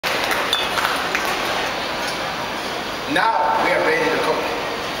Now we are ready to cook.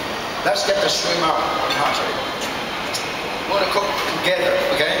 Let's get the shrimp out. We're gonna cook together,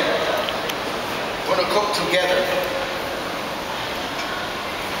 okay? We're gonna cook together.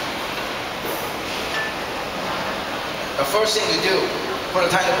 The first thing you do, put a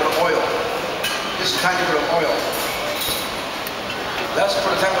tiny bit of oil. This is a tiny bit of oil. Let's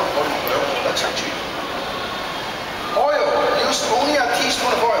put a tiny bit of oil. That's actually oil. Use only a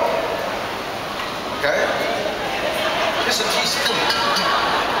teaspoon of oil. Okay? Just a teaspoon.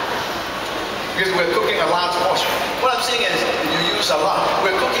 Because we're cooking a large portion. What I'm saying is, you use a lot.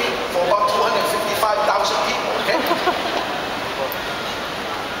 We're cooking for about 255,000 people. Okay?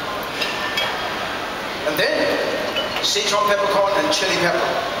 And then Sichuan peppercorn and chili pepper.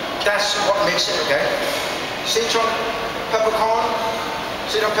 That's what makes it, okay? Sichuan peppercorn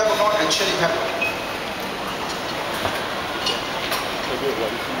and chili pepper.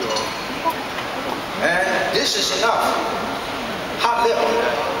 And this is enough. Hot lip.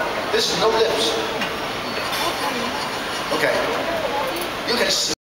 This is no lips. Okay. You can see.